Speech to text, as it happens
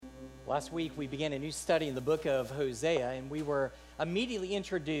Last week we began a new study in the book of Hosea, and we were immediately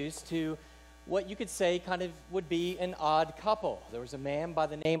introduced to what you could say kind of would be an odd couple. There was a man by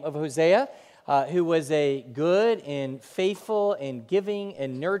the name of Hosea who was a good and faithful and giving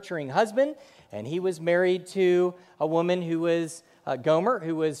and nurturing husband, and he was married to a woman who was Gomer,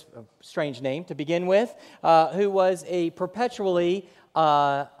 who was a strange name to begin with, who was a perpetually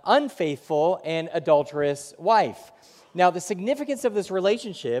unfaithful and adulterous wife. Now, the significance of this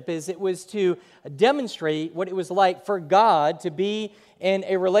relationship is it was to demonstrate what it was like for God to be in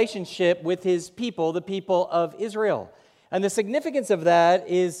a relationship with His people, the people of Israel. And the significance of that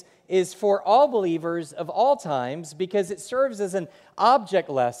is for all believers of all times because it serves as an object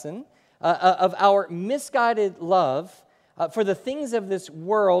lesson of our misguided love for the things of this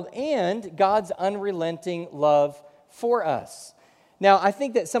world and God's unrelenting love for us. Now, I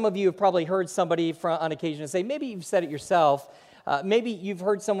think that some of you have probably heard somebody on occasion say, maybe you've said it yourself, maybe you've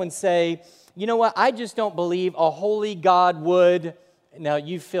heard someone say, you know what, I just don't believe a holy God would, now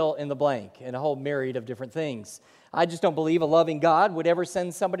you fill in the blank, and a whole myriad of different things. I just don't believe a loving God would ever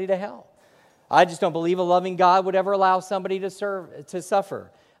send somebody to hell. I just don't believe a loving God would ever allow somebody to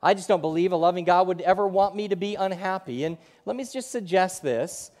suffer. I just don't believe a loving God would ever want me to be unhappy. And let me just suggest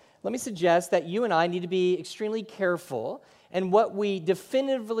this. Let me suggest that you and I need to be extremely careful and what we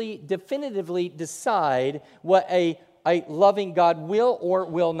definitively decide what a loving God will or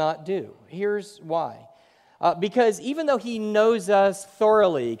will not do. Here's why. Because even though He knows us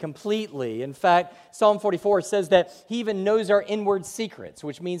thoroughly, completely, in fact, Psalm 44 says that He even knows our inward secrets,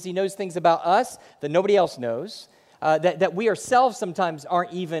 which means He knows things about us that nobody else knows, that we ourselves sometimes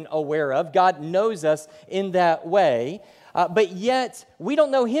aren't even aware of. God knows us in that way, but yet we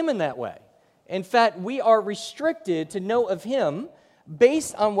don't know Him in that way. In fact, we are restricted to know of Him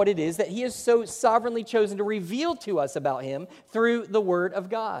based on what it is that He has so sovereignly chosen to reveal to us about Him through the Word of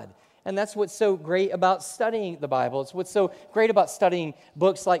God. And that's what's so great about studying the Bible. It's what's so great about studying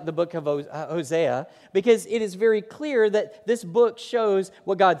books like the book of Hosea, because it is very clear that this book shows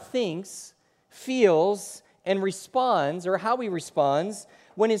what God thinks, feels, and responds, or how He responds,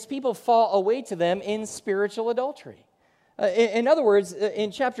 when His people fall away to them in spiritual adultery. In other words, in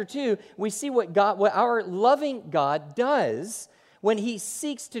chapter 2, we see what our loving God does when He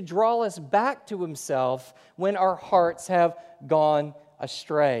seeks to draw us back to Himself when our hearts have gone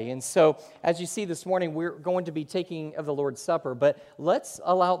astray. And so, as you see this morning, we're going to be taking of the Lord's Supper, but let's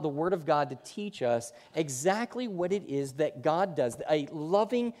allow the Word of God to teach us exactly what it is that God does, that a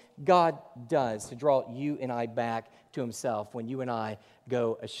loving God does to draw you and I back to Himself when you and I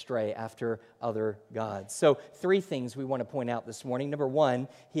go astray after other gods. So, three things we want to point out this morning. Number one,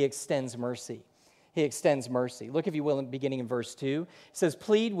 He extends mercy. He extends mercy. Look, if you will, beginning in verse 2. It says,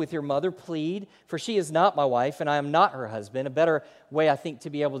 plead with your mother, plead, for she is not my wife, and I am not her husband. A better way, I think, to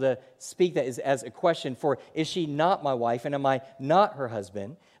be able to speak that is as a question for, is she not my wife, and am I not her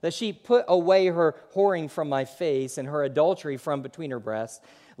husband? That she put away her whoring from my face and her adultery from between her breasts.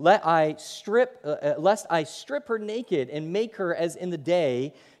 Lest I strip her naked and make her as in the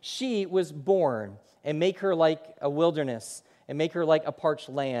day she was born, and make her like a wilderness, and make her like a parched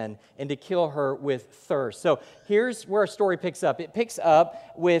land, and to kill her with thirst. So here's where our story picks up. It picks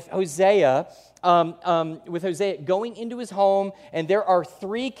up with Hosea, going into his home, and there are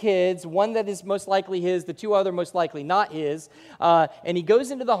three kids, one that is most likely his, the two other most likely not his, and he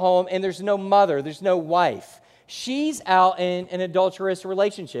goes into the home, and there's no mother, there's no wife. She's out in an adulterous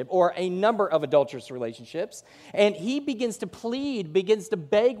relationship, or a number of adulterous relationships, and he begins to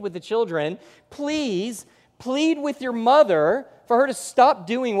beg with the children, please, plead with your mother for her to stop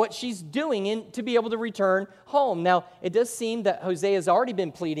doing what she's doing and to be able to return home. Now, it does seem that Hosea has already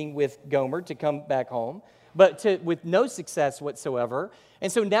been pleading with Gomer to come back home, but with no success whatsoever.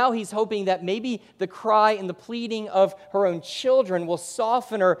 And so now he's hoping that maybe the cry and the pleading of her own children will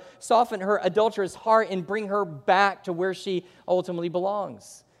soften her adulterous heart and bring her back to where she ultimately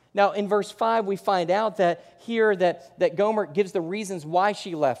belongs. Now, in verse 5, we find out that Gomer gives the reasons why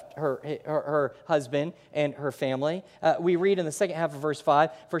she left her husband and her family. We read in the second half of verse 5,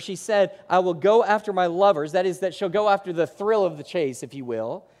 for she said, I will go after my lovers. That is, that she'll go after the thrill of the chase, if you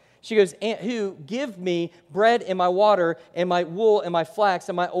will. She goes, who give me bread and my water and my wool and my flax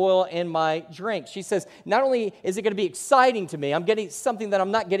and my oil and my drink. She says, not only is it going to be exciting to me, I'm getting something that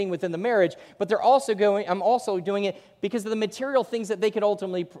I'm not getting within the marriage, but I'm also doing it because of the material things that they could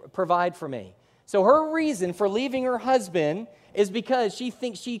ultimately provide for me. So her reason for leaving her husband is because she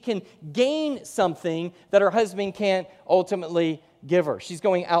thinks she can gain something that her husband can't ultimately give her. She's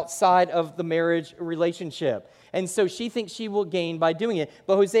going outside of the marriage relationship. And so she thinks she will gain by doing it.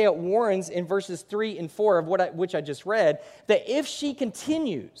 But Hosea warns in verses 3 and 4 of which I just read, that if she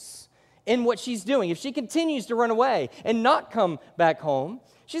continues in what she's doing, if she continues to run away and not come back home,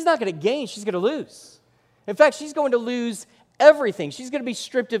 she's not going to gain, she's going to lose. In fact, she's going to lose everything. She's going to be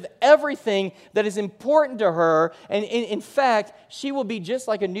stripped of everything that is important to her. And in fact, she will be just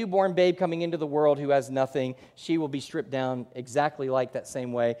like a newborn babe coming into the world who has nothing. She will be stripped down exactly like that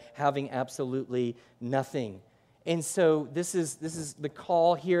same way, having absolutely nothing. And so this is the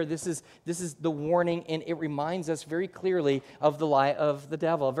call here. This is the warning, and it reminds us very clearly of the lie of the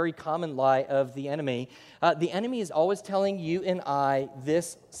devil, a very common lie of the enemy. The enemy is always telling you and I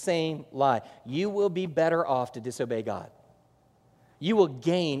this same lie. You will be better off to disobey God. You will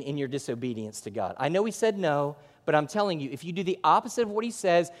gain in your disobedience to God. I know he said no, but I'm telling you, if you do the opposite of what he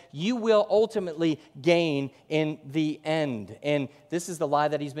says, you will ultimately gain in the end. And this is the lie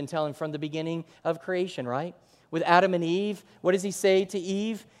that he's been telling from the beginning of creation, right? With Adam and Eve, what does he say to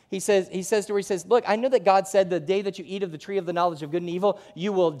Eve? He says to her, look, I know that God said the day that you eat of the tree of the knowledge of good and evil,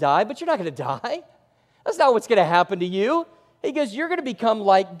 you will die, but you're not going to die. That's not what's going to happen to you. He goes, you're going to become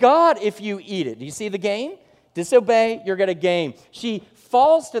like God if you eat it. Do you see the gain? Disobey, you're going to gain. She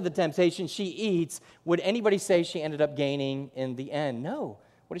falls to the temptation, she eats. Would anybody say she ended up gaining in the end? No.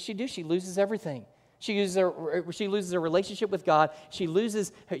 What does she do? She loses everything. She loses her relationship with God. She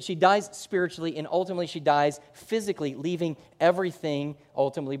dies spiritually, and ultimately she dies physically, leaving everything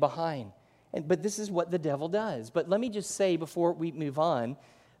ultimately behind. But this is what the devil does. But let me just say before we move on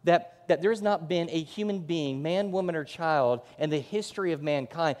that there's not been a human being, man, woman, or child, in the history of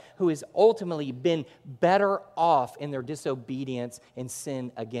mankind who has ultimately been better off in their disobedience and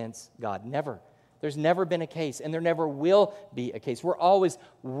sin against God. Never. There's never been a case, and there never will be a case. We're always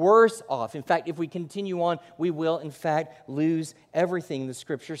worse off. In fact, if we continue on, we will, in fact, lose everything the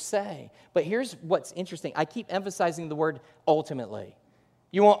Scriptures say. But here's what's interesting. I keep emphasizing the word ultimately.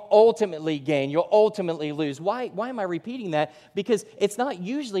 You won't ultimately gain. You'll ultimately lose. Why am I repeating that? Because it's not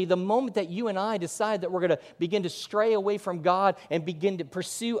usually the moment that you and I decide that we're going to begin to stray away from God and begin to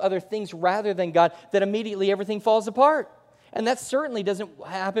pursue other things rather than God that immediately everything falls apart. And that certainly doesn't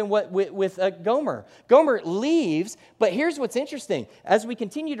happen with Gomer. Gomer leaves, but here's what's interesting. As we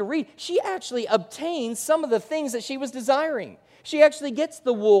continue to read, she actually obtains some of the things that she was desiring. She actually gets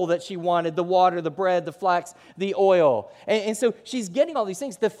the wool that she wanted, the water, the bread, the flax, the oil. And so she's getting all these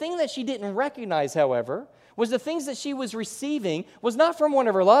things. The thing that she didn't recognize, however, was the things that she was receiving was not from one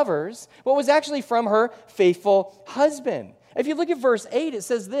of her lovers, but was actually from her faithful husband. If you look at verse 8, it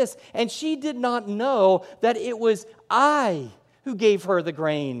says this, and she did not know that it was I who gave her the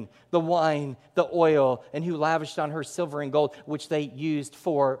grain, the wine, the oil, and who lavished on her silver and gold, which they used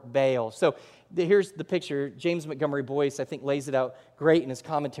for Baal. So here's the picture. James Montgomery Boyce, I think, lays it out great in his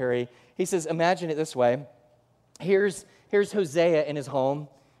commentary. He says, imagine it this way. Here's Hosea in his home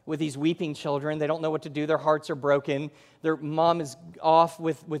with these weeping children. They don't know what to do. Their hearts are broken. Their mom is off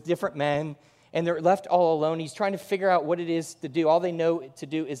with different men, and they're left all alone. He's trying to figure out what it is to do. All they know to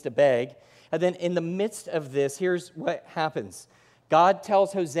do is to beg. And then in the midst of this, here's what happens. God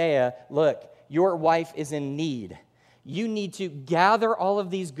tells Hosea, look, your wife is in need. You need to gather all of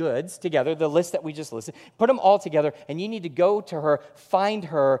these goods together, the list that we just listed, put them all together, and you need to go to her, find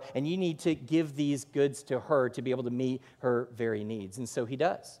her, and you need to give these goods to her to be able to meet her very needs. And so he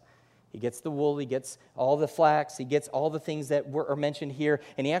does. He gets the wool, he gets all the flax, he gets all the things that are mentioned here,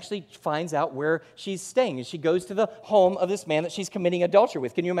 and he actually finds out where she's staying. And she goes to the home of this man that she's committing adultery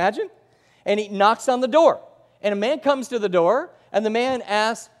with. Can you imagine? And he knocks on the door. And a man comes to the door, and the man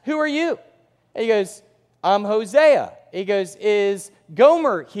asks, who are you? And he goes, I'm Hosea. He goes, is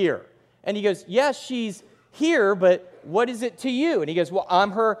Gomer here? And he goes, yes, she's here, but what is it to you? And he goes, well,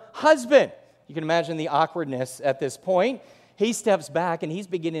 I'm her husband. You can imagine the awkwardness at this point. He steps back, and he's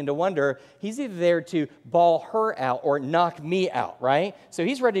beginning to wonder, he's either there to bawl her out or knock me out, right? So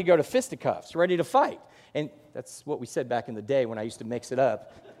he's ready to go to fisticuffs, ready to fight. And that's what we said back in the day when I used to mix it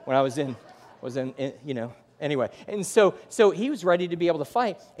up, when I was in anyway. And so he was ready to be able to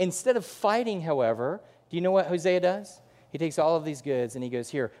fight. Instead of fighting, however, do you know what Hosea does? He takes all of these goods, and he goes,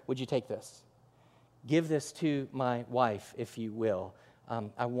 here, would you take this? Give this to my wife, if you will.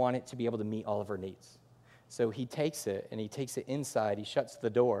 I want it to be able to meet all of her needs. So he takes it, and he takes it inside. He shuts the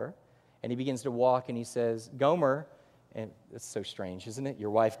door, and he begins to walk, and he says, Gomer, and it's so strange, isn't it? Your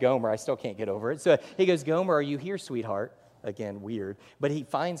wife, Gomer, I still can't get over it. So he goes, Gomer, are you here, sweetheart? Again, weird. But he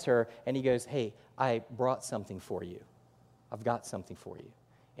finds her, and he goes, hey, I brought something for you. I've got something for you.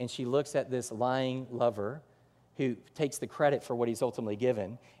 And she looks at this lying lover who takes the credit for what he's ultimately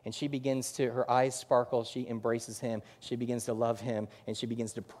given. And she begins to, her eyes sparkle, she embraces him, she begins to love him, and she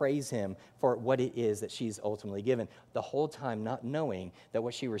begins to praise him for what it is that she's ultimately given. The whole time not knowing that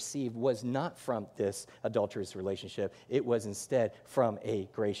what she received was not from this adulterous relationship. It was instead from a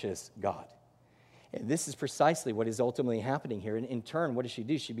gracious God. And this is precisely what is ultimately happening here. And in turn, what does she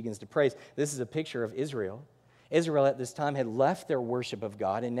do? She begins to praise. This is a picture of Israel. Israel at this time had left their worship of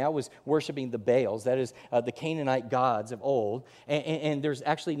God and now was worshiping the Baals, that is, the Canaanite gods of old. And there's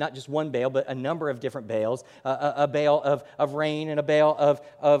actually not just one Baal, but a number of different Baals, a Baal of rain and a Baal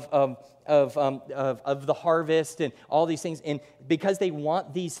of the harvest and all these things. And because they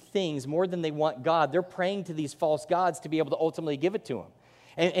want these things more than they want God, they're praying to these false gods to be able to ultimately give it to them.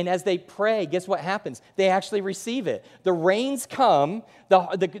 And as they pray, guess what happens? They actually receive it. The rains come,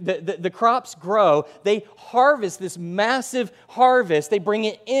 the crops grow, they harvest this massive harvest, they bring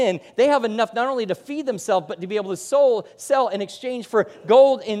it in. They have enough not only to feed themselves, but to be able to sell in exchange for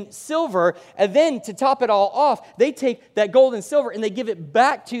gold and silver. And then to top it all off, they take that gold and silver and they give it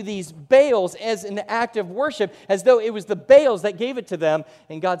back to these Baals as an act of worship, as though it was the Baals that gave it to them.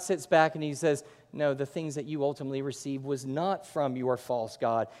 And God sits back and he says, no, the things that you ultimately received was not from your false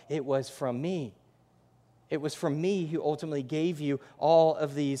God. It was from me. It was from me who ultimately gave you all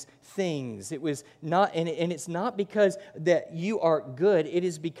of these things. It was not, and it's not because that you are good. It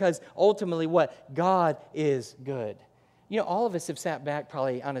is because ultimately what? God is good. You know, all of us have sat back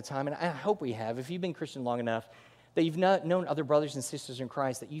probably on a time, and I hope we have, if you've been Christian long enough, that you've not known other brothers and sisters in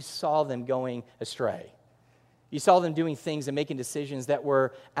Christ, that you saw them going astray. You saw them doing things and making decisions that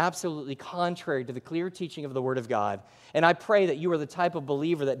were absolutely contrary to the clear teaching of the Word of God. And I pray that you are the type of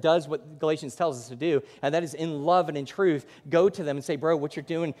believer that does what Galatians tells us to do, and that is in love and in truth, go to them and say, bro, what you're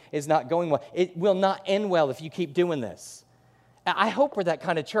doing is not going well. It will not end well if you keep doing this. I hope we're that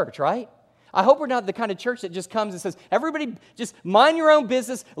kind of church, right? I hope we're not the kind of church that just comes and says, everybody just mind your own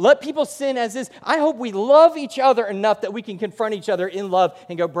business, let people sin as is. I hope we love each other enough that we can confront each other in love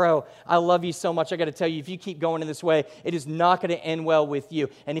and go, bro, I love you so much. I got to tell you, if you keep going in this way, it is not going to end well with you.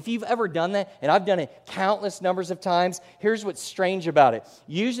 And if you've ever done that, and I've done it countless numbers of times, here's what's strange about it.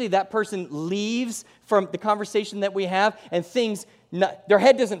 Usually that person leaves from the conversation that we have and their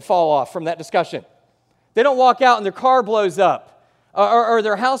head doesn't fall off from that discussion. They don't walk out and their car blows up. Or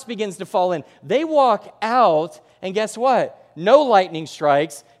their house begins to fall in. They walk out, and guess what? No lightning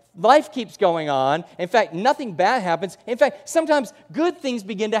strikes. Life keeps going on. In fact, nothing bad happens. In fact, sometimes good things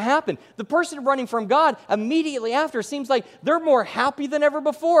begin to happen. The person running from God immediately after seems like they're more happy than ever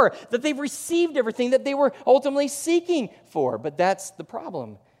before, that they've received everything that they were ultimately seeking for. But that's the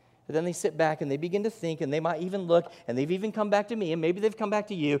problem. But then they sit back and they begin to think, and they might even look, and they've even come back to me, and maybe they've come back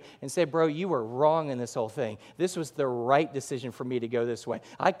to you and say, bro, you were wrong in this whole thing. This was the right decision for me to go this way.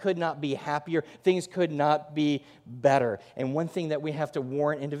 I could not be happier. Things could not be better. And one thing that we have to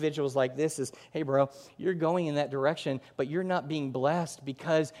warn individuals like this is, hey, bro, you're going in that direction, but you're not being blessed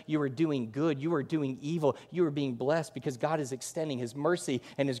because you are doing good. You are doing evil. You are being blessed because God is extending His mercy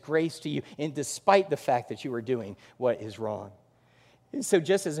and His grace to you, and despite the fact that you are doing what is wrong. So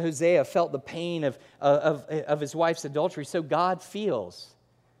just as Hosea felt the pain of his wife's adultery, so God feels.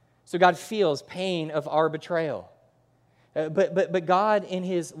 So God feels pain of our betrayal. But God in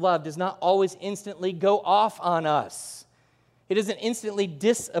His love does not always instantly go off on us. He doesn't instantly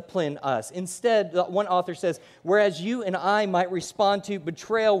discipline us. Instead, one author says, whereas you and I might respond to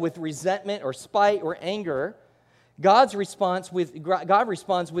betrayal with resentment or spite or anger, God responds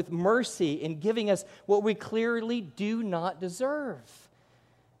with mercy in giving us what we clearly do not deserve.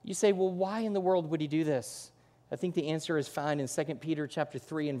 You say, well, why in the world would He do this? I think the answer is found in 2 Peter chapter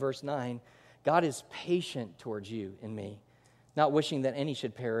 3 and verse 9. God is patient towards you and me, not wishing that any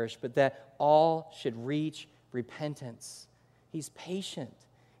should perish, but that all should reach repentance. He's patient.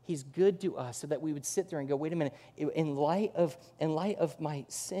 He's good to us, so that we would sit there and go, wait a minute, in light of my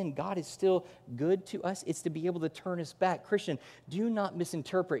sin, God is still good to us. It's to be able to turn us back. Christian, do not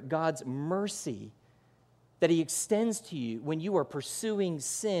misinterpret God's mercy that He extends to you when you are pursuing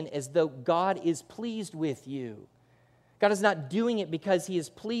sin as though God is pleased with you. God is not doing it because He is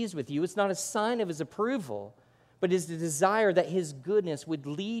pleased with you. It's not a sign of His approval, but is the desire that His goodness would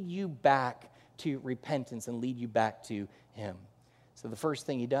lead you back to repentance and lead you back to Him. So the first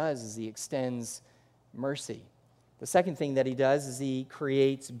thing He does is He extends mercy. The second thing that He does is He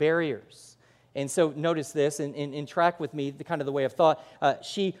creates barriers. And so notice this and track with me the kind of the way of thought.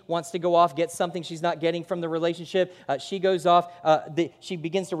 She wants to go off, get something she's not getting from the relationship. She goes off. She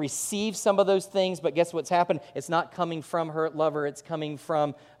begins to receive some of those things, but guess what's happened? It's not coming from her lover. It's coming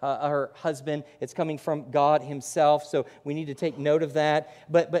from her husband. It's coming from God himself. So we need to take note of that.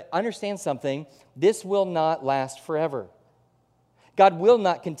 But understand something. This will not last forever. God will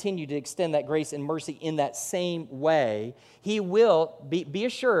not continue to extend that grace and mercy in that same way. He will, be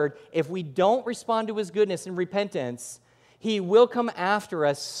assured, if we don't respond to his goodness and repentance, he will come after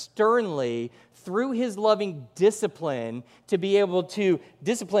us sternly through his loving discipline to be able to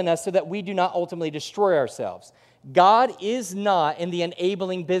discipline us so that we do not ultimately destroy ourselves. God is not in the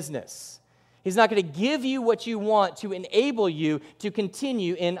enabling business. He's not going to give you what you want to enable you to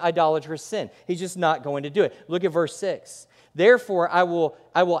continue in idolatrous sin. He's just not going to do it. Look at verse 6. Therefore, I will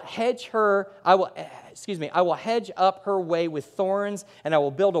hedge up her way with thorns, and I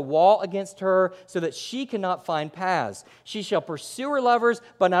will build a wall against her so that she cannot find paths. She shall pursue her lovers,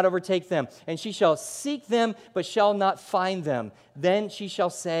 but not overtake them, and she shall seek them, but shall not find them. Then she shall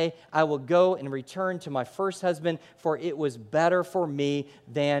say, I will go and return to my first husband, for it was better for me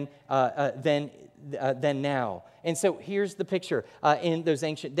than now. And so here's the picture. In those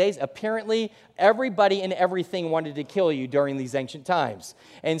ancient days, apparently everybody and everything wanted to kill you during these ancient times.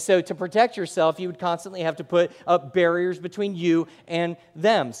 And so to protect yourself, you would constantly have to put up barriers between you and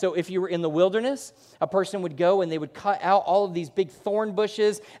them. So if you were in the wilderness, a person would go and they would cut out all of these big thorn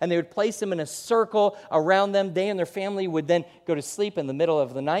bushes and they would place them in a circle around them. They and their family would then go to sleep in the middle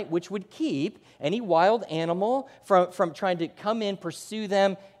of the night, which would keep any wild animal from trying to come in, pursue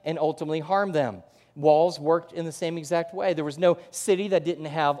them, and ultimately harm them. Walls worked in the same exact way. There was no city that didn't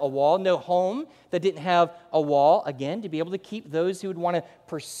have a wall, no home that didn't have a wall, again, to be able to keep those who would want to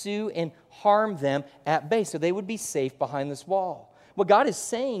pursue and harm them at bay, so they would be safe behind this wall. What God is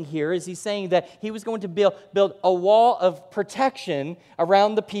saying here is he's saying that he was going to build a wall of protection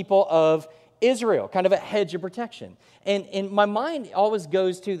around the people of Israel, kind of a hedge of protection. And my mind always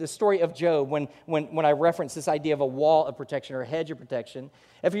goes to the story of Job when I reference this idea of a wall of protection or a hedge of protection.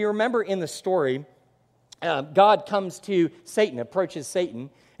 If you remember in the story, God comes to Satan, approaches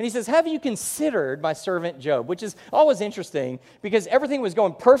Satan, and he says, have you considered my servant Job? Which is always interesting because everything was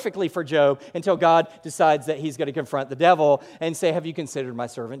going perfectly for Job until God decides that he's going to confront the devil and say, have you considered my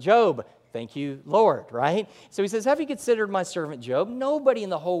servant Job? Thank you, Lord, right? So he says, have you considered my servant Job? Nobody in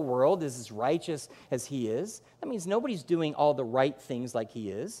the whole world is as righteous as he is. That means nobody's doing all the right things like he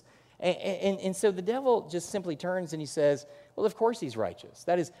is. And so the devil just simply turns and he says, well, of course he's righteous.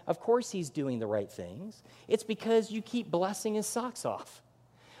 That is, of course he's doing the right things. It's because you keep blessing his socks off.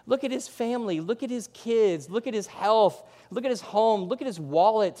 Look at his family. Look at his kids. Look at his health. Look at his home. Look at his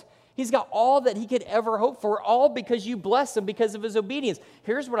wallet. He's got all that he could ever hope for, all because you bless him because of his obedience.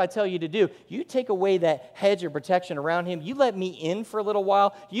 Here's what I tell you to do. You take away that hedge of protection around him. You let me in for a little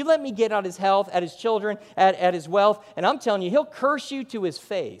while. You let me get at his health, at his children, at his wealth. And I'm telling you, he'll curse you to his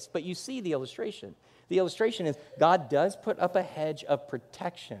face. But you see the illustration. The illustration is God does put up a hedge of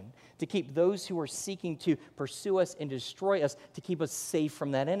protection to keep those who are seeking to pursue us and destroy us, to keep us safe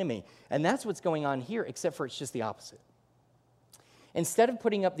from that enemy. And that's what's going on here, except for it's just the opposite. Instead of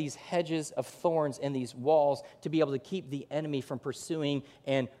putting up these hedges of thorns and these walls to be able to keep the enemy from pursuing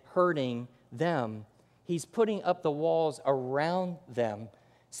and hurting them, he's putting up the walls around them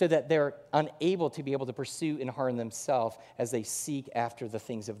so that they're unable to be able to pursue and harm themselves as they seek after the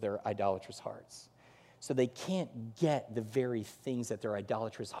things of their idolatrous hearts. So they can't get the very things that their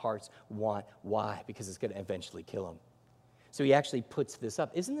idolatrous hearts want. Why? Because it's going to eventually kill them. So he actually puts this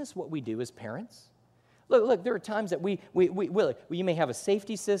up. Isn't this what we do as parents? Look, there are times that you may have a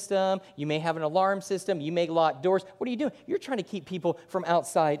safety system, you may have an alarm system, you may lock doors. What are you doing? You're trying to keep people from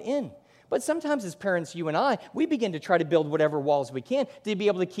outside in. But sometimes as parents, you and I, we begin to try to build whatever walls we can to be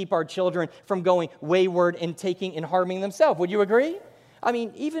able to keep our children from going wayward and taking and harming themselves. Would you agree? I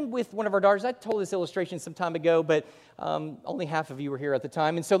mean, even with one of our daughters, I told this illustration some time ago, but only half of you were here at the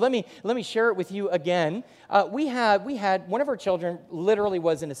time. And so let me share it with you again. We had one of our children literally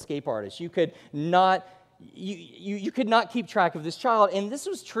was an escape artist. You could not keep track of this child. And this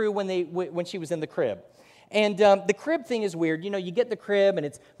was true when she was in the crib. And the crib thing is weird. You know, you get the crib, and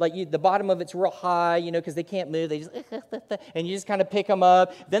it's like the bottom of it's real high, because they can't move. They just, and you just kind of pick them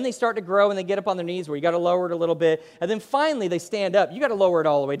up. Then they start to grow, and they get up on their knees where you got to lower it a little bit. And then finally, they stand up. You got to lower it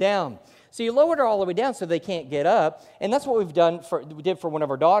all the way down. So you lowered it all the way down so they can't get up. And that's what we did for one of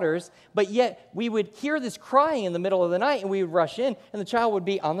our daughters. But yet, we would hear this crying in the middle of the night, and we would rush in, and the child would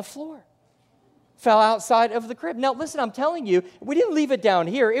be on the floor. Fell outside of the crib. Now, listen, I'm telling you, we didn't leave it down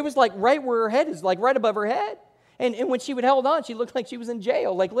here. It was like right where her head is, like right above her head. And when she would hold on, she looked like she was in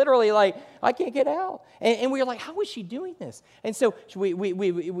jail, like literally, like, I can't get out. And we were like, how is she doing this? And so we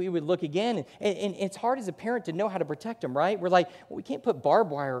would look again, and it's hard as a parent to know how to protect them, right? We're like, well, we can't put barbed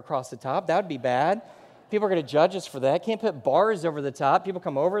wire across the top. That would be bad. People are going to judge us for that. Can't put bars over the top. People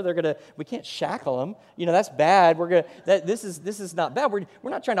come over, we can't shackle them. That's bad. This is not bad. We're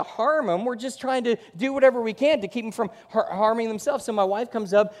not trying to harm them. We're just trying to do whatever we can to keep them from harming themselves. So my wife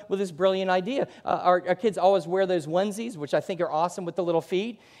comes up with this brilliant idea. Our kids always wear those onesies, which I think are awesome with the little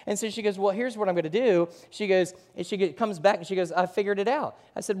feet. And so she goes, well, here's what I'm going to do. She goes, and comes back and she goes, I figured it out.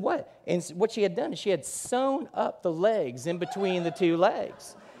 I said, what? And what she had done is she had sewn up the legs in between the two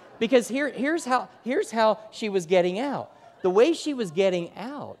legs. Because here's how she was getting out. The way she was getting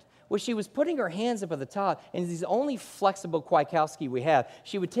out was she was putting her hands up at the top, and it's the only flexible Kwiatkowski we have.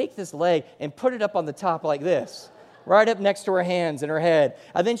 She would take this leg and put it up on the top like this, right up next to her hands and her head.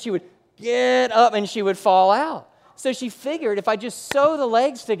 And then she would get up and she would fall out. So she figured if I just sew the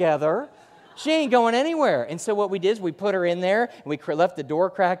legs together, she ain't going anywhere. And so what we did is we put her in there, and we left the door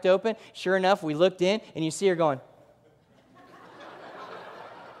cracked open. Sure enough, we looked in, and you see her going,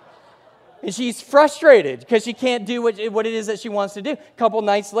 and she's frustrated because she can't do what it is that she wants to do. A couple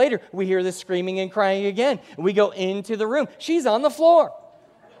nights later, we hear this screaming and crying again. We go into the room. She's on the floor.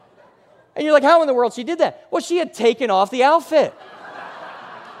 And you're like, how in the world she did that? Well, she had taken off the outfit.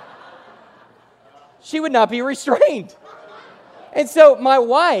 She would not be restrained. And so my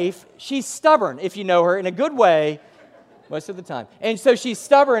wife, she's stubborn, if you know her, in a good way, most of the time. And so she's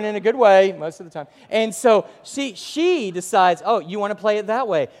stubborn in a good way most of the time. And so she decides, oh, you want to play it that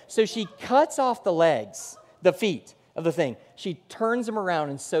way. So she cuts off the legs, the feet of the thing. She turns them around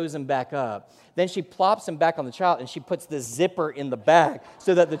and sews them back up. Then she plops them back on the child, and she puts the zipper in the back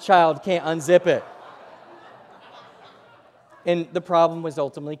so that the child can't unzip it. And the problem was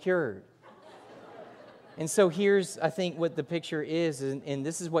ultimately cured. And so here's, I think, what the picture is, and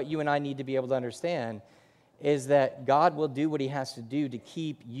this is what you and I need to be able to understand, is that God will do what he has to do to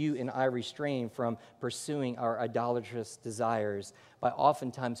keep you and I restrained from pursuing our idolatrous desires by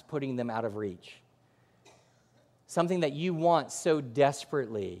oftentimes putting them out of reach. Something that you want so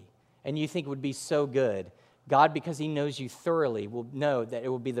desperately and you think would be so good, God, because he knows you thoroughly, will know that it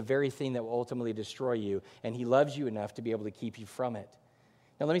will be the very thing that will ultimately destroy you, and he loves you enough to be able to keep you from it.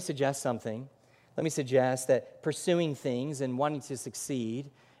 Now, let me suggest something. Let me suggest that pursuing things and wanting to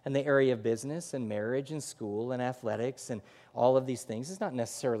succeed in the area of business and marriage and school and athletics and all of these things is not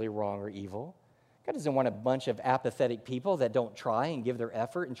necessarily wrong or evil. God doesn't want a bunch of apathetic people that don't try and give their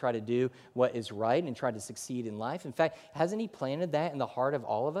effort and try to do what is right and try to succeed in life. In fact, hasn't he planted that in the heart of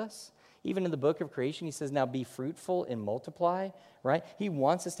all of us? Even in the book of creation, he says, now be fruitful and multiply, right? He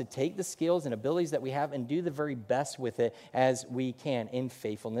wants us to take the skills and abilities that we have and do the very best with it as we can in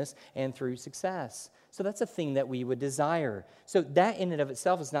faithfulness and through success. So that's a thing that we would desire. So that in and of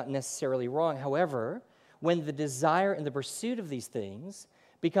itself is not necessarily wrong. However, when the desire and the pursuit of these things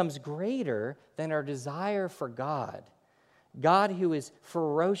becomes greater than our desire for God, God who is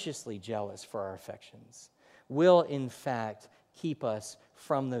ferociously jealous for our affections will in fact keep us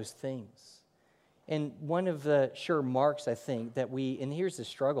from those things. And one of the sure marks, I think, that and here's the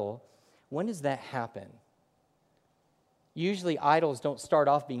struggle, when does that happen? Usually idols don't start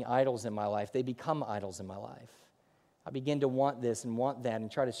off being idols in my life. They become idols in my life. I begin to want this and want that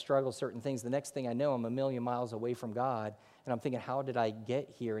and try to struggle certain things. The next thing I know, I'm a million miles away from God, and I'm thinking, how did I get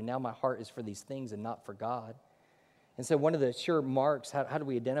here? And now my heart is for these things and not for God. And so one of the sure marks, how do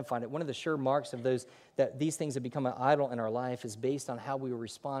we identify it? One of the sure marks of those, that these things have become an idol in our life is based on how we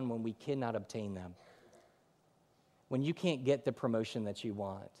respond when we cannot obtain them. When you can't get the promotion that you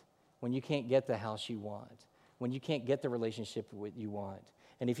want, when you can't get the house you want, when you can't get the relationship you want.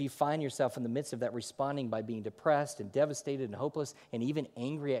 And if you find yourself in the midst of that responding by being depressed and devastated and hopeless and even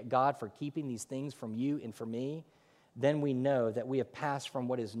angry at God for keeping these things from you and from me, then we know that we have passed from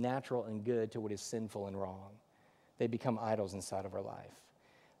what is natural and good to what is sinful and wrong. They become idols inside of our life.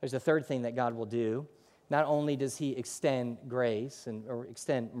 There's a third thing that God will do. Not only does he extend grace or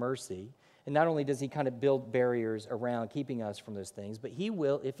extend mercy, and not only does he kind of build barriers around keeping us from those things, but he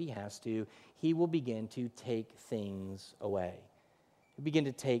will, if he has to, he will begin to take things away. He'll begin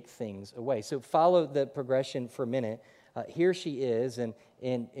to take things away. So follow the progression for a minute. Here she is, and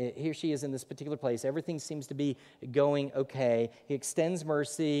here she is in this particular place. Everything seems to be going okay. He extends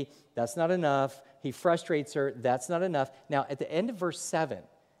mercy. That's not enough. He frustrates her. That's not enough. Now, at the end of verse 7,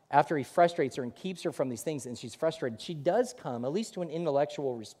 after he frustrates her and keeps her from these things and she's frustrated, she does come, at least to an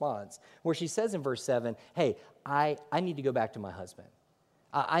intellectual response, where she says in verse 7, hey, I need to go back to my husband.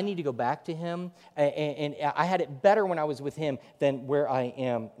 I need to go back to him, and I had it better when I was with him than where I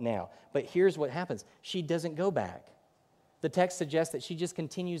am now. But here's what happens. She doesn't go back. The text suggests that she just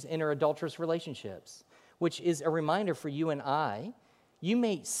continues in her adulterous relationships, which is a reminder for you and I. You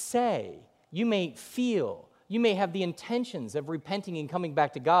may say, you may feel, you may have the intentions of repenting and coming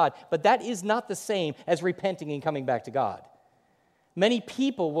back to God, but that is not the same as repenting and coming back to God. Many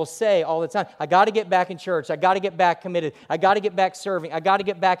people will say all the time, I got to get back in church. I got to get back committed. I got to get back serving. I got to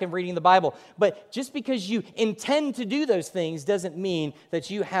get back in reading the Bible. But just because you intend to do those things doesn't mean that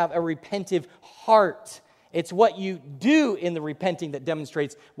you have a repentive heart. It's what you do in the repenting that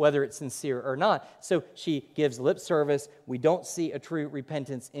demonstrates whether it's sincere or not. So she gives lip service. We don't see a true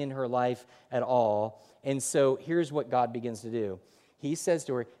repentance in her life at all. And so here's what God begins to do. He says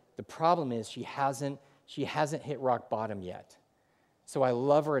to her, the problem is she hasn't hit rock bottom yet. So I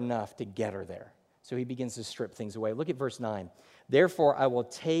love her enough to get her there. So he begins to strip things away. Look at verse 9. Therefore, I will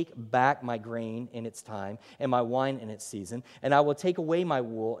take back my grain in its time, and my wine in its season, and I will take away my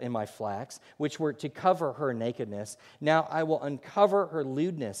wool and my flax, which were to cover her nakedness. Now I will uncover her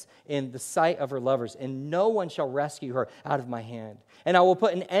lewdness in the sight of her lovers, and no one shall rescue her out of my hand. And I will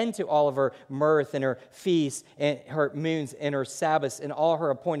put an end to all of her mirth and her feasts, and her moons and her Sabbaths, and all her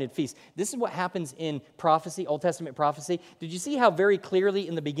appointed feasts. This is what happens in prophecy, Old Testament prophecy. Did you see how very clearly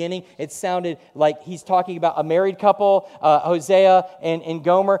in the beginning it sounded like he's talking about a married couple, Hosea and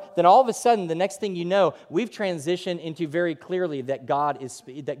Gomer? Then all of a sudden, the next thing you know, we've transitioned into very clearly that God is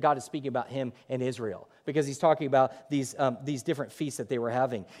speaking about him and Israel, because he's talking about these different feasts that they were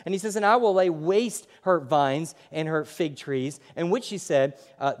having. And he says, and I will lay waste her vines and her fig trees, in which he said,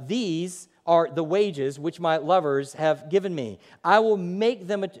 these are the wages which my lovers have given me. I will make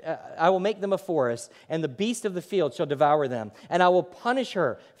them a forest, and the beast of the field shall devour them. And I will punish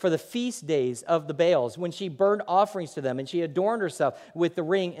her for the feast days of the Baals, when she burned offerings to them, and she adorned herself with the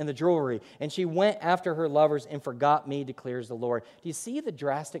ring and the jewelry. And she went after her lovers and forgot me, declares the Lord. Do you see the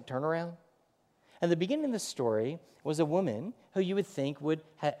drastic turnaround? And the beginning of the story was a woman who you would think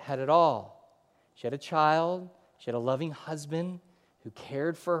had it all. She had a child, she had a loving husband who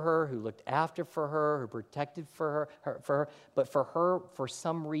cared for her, who looked after for her, who protected for her. But for her, for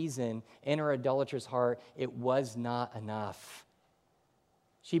some reason, in her idolatrous heart, it was not enough.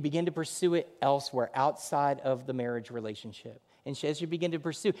 She began to pursue it elsewhere, outside of the marriage relationship. And as she began to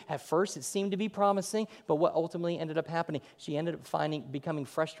pursue, at first it seemed to be promising, but what ultimately ended up happening, she ended up becoming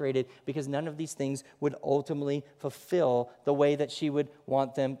frustrated because none of these things would ultimately fulfill the way that she would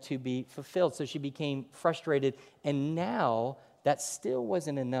want them to be fulfilled. So she became frustrated, and now that still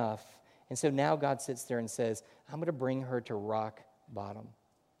wasn't enough. And so now God sits there and says, I'm going to bring her to rock bottom.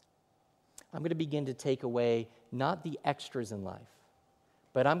 I'm going to begin to take away not the extras in life,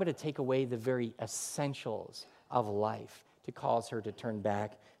 but I'm going to take away the very essentials of life to cause her to turn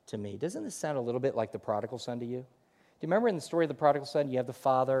back to me. Doesn't this sound a little bit like the prodigal son to you? Do you remember in the story of the prodigal son, you have the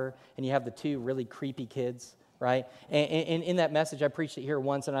father and you have the two really creepy kids, right? And in that message, I preached it here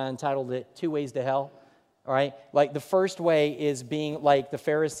once, and I entitled it 2 Ways to Hell. All right, like the first way is being like the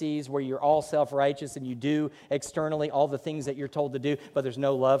Pharisees, where you're all self-righteous and you do externally all the things that you're told to do, but there's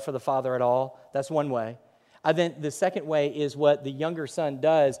no love for the Father at all. That's one way. And then the second way is what the younger son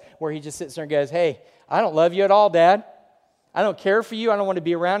does, where he just sits there and goes, hey, I don't love you at all, Dad. I don't care for you. I don't want to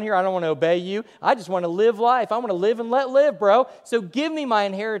be around here. I don't want to obey you. I just want to live life. I want to live and let live, bro. So give me my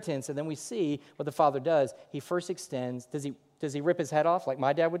inheritance. And then we see what the Father does. He first extends. Does he rip his head off like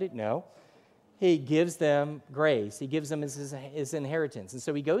my dad would do? No. He gives them grace. He gives them his inheritance. And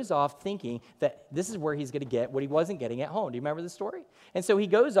so he goes off thinking that this is where he's going to get what he wasn't getting at home. Do you remember the story? And so he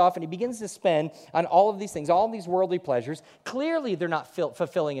goes off and he begins to spend on all of these things, all of these worldly pleasures. Clearly, they're not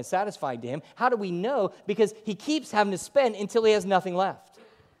fulfilling and satisfying to him. How do we know? Because he keeps having to spend until he has nothing left.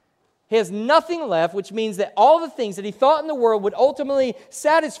 He has nothing left, which means that all the things that he thought in the world would ultimately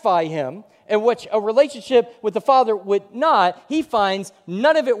satisfy him, and which a relationship with the Father would not, he finds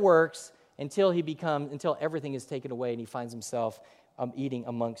none of it works until everything is taken away and he finds himself eating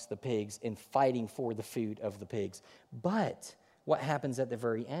amongst the pigs and fighting for the food of the pigs. But what happens at the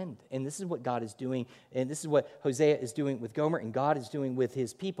very end? And this is what God is doing, and this is what Hosea is doing with Gomer, and God is doing with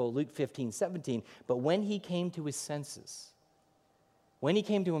his people, Luke 15:17. But when he came to his senses, when he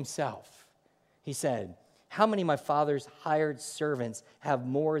came to himself, he said, how many of my father's hired servants have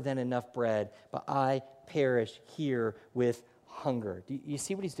more than enough bread, but I perish here with hunger? Do you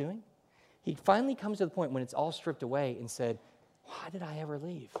see what he's doing? He finally comes to the point when it's all stripped away and said, why did I ever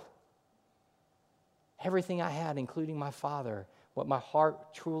leave? Everything I had, including my father, what my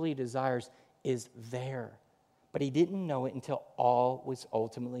heart truly desires is there. But he didn't know it until all was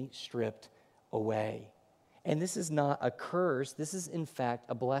ultimately stripped away. And this is not a curse. This is, in fact,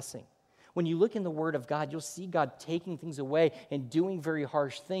 a blessing. When you look in the Word of God, you'll see God taking things away and doing very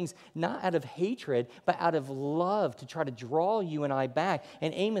harsh things, not out of hatred, but out of love to try to draw you and I back.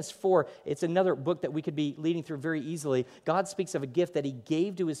 And Amos 4, it's another book that we could be leading through very easily. God speaks of a gift that he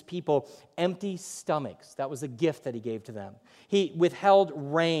gave to his people, empty stomachs. That was a gift that he gave to them. He withheld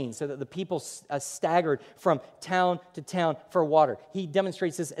rain so that the people staggered from town to town for water. He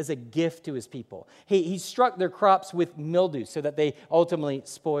demonstrates this as a gift to his people. He struck their crops with mildew so that they ultimately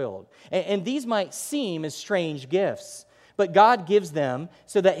spoiled. And these might seem as strange gifts, but God gives them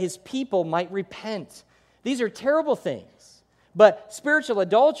so that his people might repent. These are terrible things, but spiritual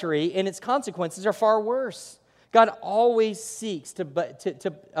adultery and its consequences are far worse. God always seeks the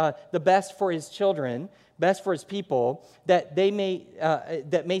best for his children, best for his people, but they may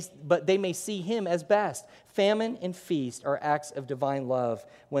see him as best. Famine and feast are acts of divine love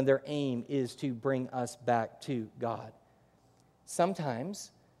when their aim is to bring us back to God.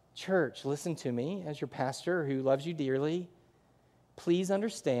 Sometimes, church, listen to me as your pastor who loves you dearly. Please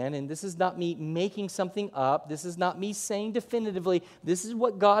understand, and this is not me making something up. This is not me saying definitively, this is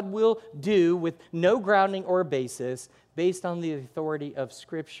what God will do with no grounding or basis, based on the authority of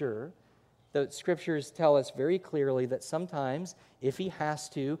Scripture. The Scriptures tell us very clearly that sometimes, if he has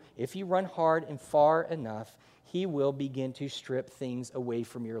to, if you run hard and far enough, he will begin to strip things away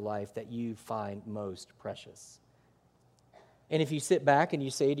from your life that you find most precious. And if you sit back and you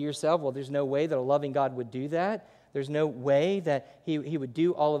say to yourself, well, there's no way that a loving God would do that. There's no way that he would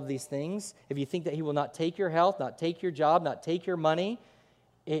do all of these things. If you think that he will not take your health, not take your job, not take your money,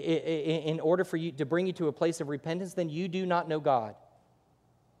 in order for you to bring you to a place of repentance, then you do not know God.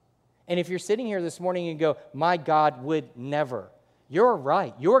 And if you're sitting here this morning and go, my God would never, you're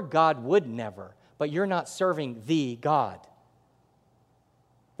right. Your God would never, but you're not serving the God.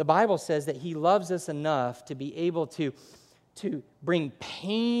 The Bible says that he loves us enough to be able to bring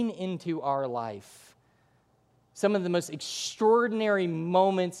pain into our life. Some of the most extraordinary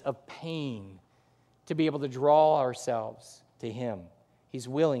moments of pain to be able to draw ourselves to him. He's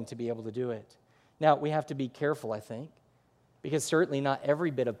willing to be able to do it. Now, we have to be careful, I think, because certainly not every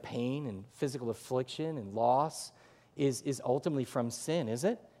bit of pain and physical affliction and loss is ultimately from sin, is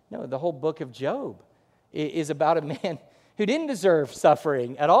it? No, the whole book of Job is about a man who didn't deserve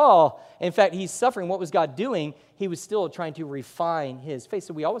suffering at all. In fact, he's suffering. What was God doing? He was still trying to refine his faith.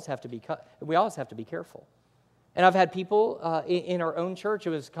 So we always have to be careful. And I've had people in our own church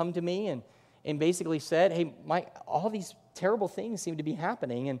who has come to me and basically said, hey, all these terrible things seem to be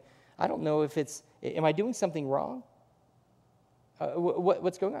happening, and I don't know if am I doing something wrong?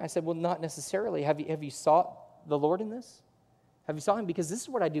 What's going on? I said, well, not necessarily. Have you sought the Lord in this? Have you sought him? Because this is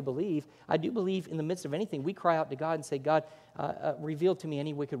what I do believe. I do believe in the midst of anything, we cry out to God and say, God, reveal to me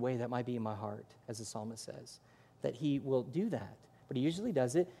any wicked way that might be in my heart, as the psalmist says, that he will do that. But he usually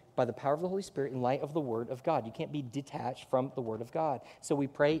does it by the power of the Holy Spirit in light of the Word of God. You can't be detached from the Word of God. So we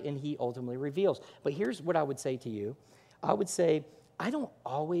pray and he ultimately reveals. But here's what I would say to you. I would say, I don't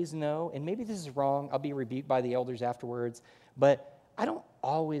always know, and maybe this is wrong, I'll be rebuked by the elders afterwards, but I don't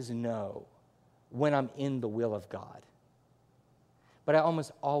always know when I'm in the will of God. But I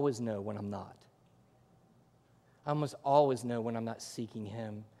almost always know when I'm not. I almost always know when I'm not seeking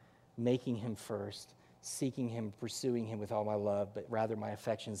him, making him first, seeking him, pursuing him with all my love, but rather my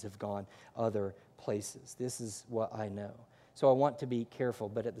affections have gone other places. This is what I know. So I want to be careful,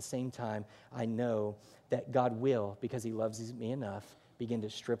 but at the same time, I know that God will, because he loves me enough, begin to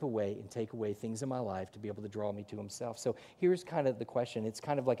strip away and take away things in my life to be able to draw me to himself. So here's kind of the question. It's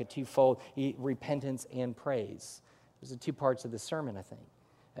kind of like a twofold, repentance and praise. There's the two parts of the sermon, I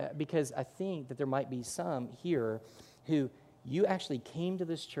think. Because I think that there might be some here who you actually came to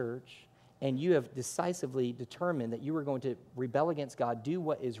this church and you have decisively determined that you were going to rebel against God, do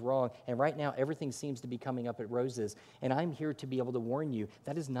what is wrong, and right now everything seems to be coming up at roses. And I'm here to be able to warn you,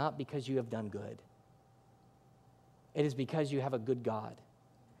 that is not because you have done good. It is because you have a good God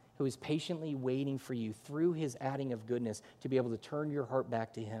who is patiently waiting for you through his adding of goodness to be able to turn your heart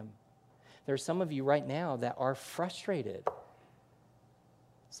back to him. There are some of you right now that are frustrated.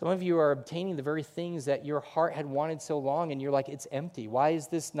 Some of you are obtaining the very things that your heart had wanted so long, and you're like, it's empty. Why is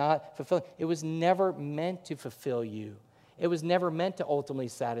this not fulfilling? It was never meant to fulfill you. It was never meant to ultimately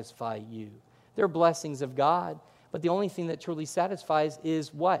satisfy you. There are blessings of God, but the only thing that truly satisfies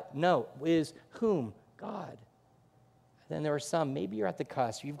is what? No, is whom? God. Then there are some, maybe you're at the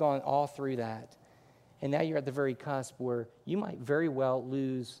cusp. You've gone all through that, and now you're at the very cusp where you might very well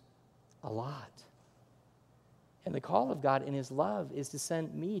lose a lot. And the call of God in his love is to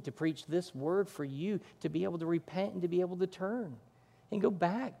send me to preach this word for you to be able to repent and to be able to turn and go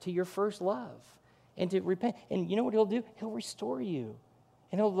back to your first love. and to repent. And you know what he'll do? He'll restore you,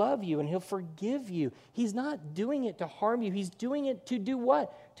 and he'll love you, and he'll forgive you. He's not doing it to harm you. He's doing it to do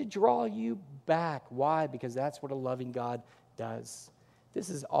what? To draw you back. Why? Because that's what a loving God does. This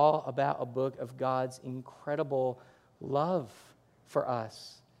is all about a book of God's incredible love for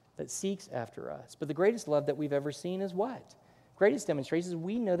us that seeks after us. But the greatest love that we've ever seen is what? Greatest demonstration is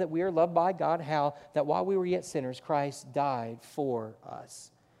we know that we are loved by God. How? That while we were yet sinners, Christ died for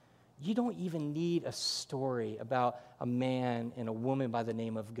us. You don't even need a story about a man and a woman by the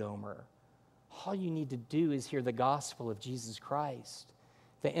name of Gomer. All you need to do is hear the gospel of Jesus Christ.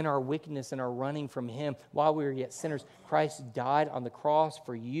 That in our wickedness and our running from him, while we were yet sinners, Christ died on the cross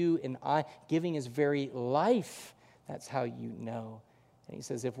for you and I, giving his very life. That's how you know. And he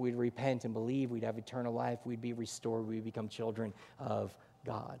says if we'd repent and believe, we'd have eternal life, we'd be restored, we'd become children of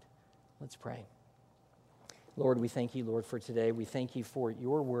God. Let's pray. Lord, we thank you, Lord, for today. We thank you for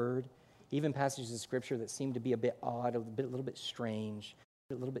your word, even passages of Scripture that seem to be a bit odd, a little bit strange,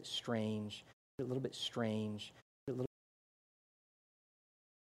 a little bit strange.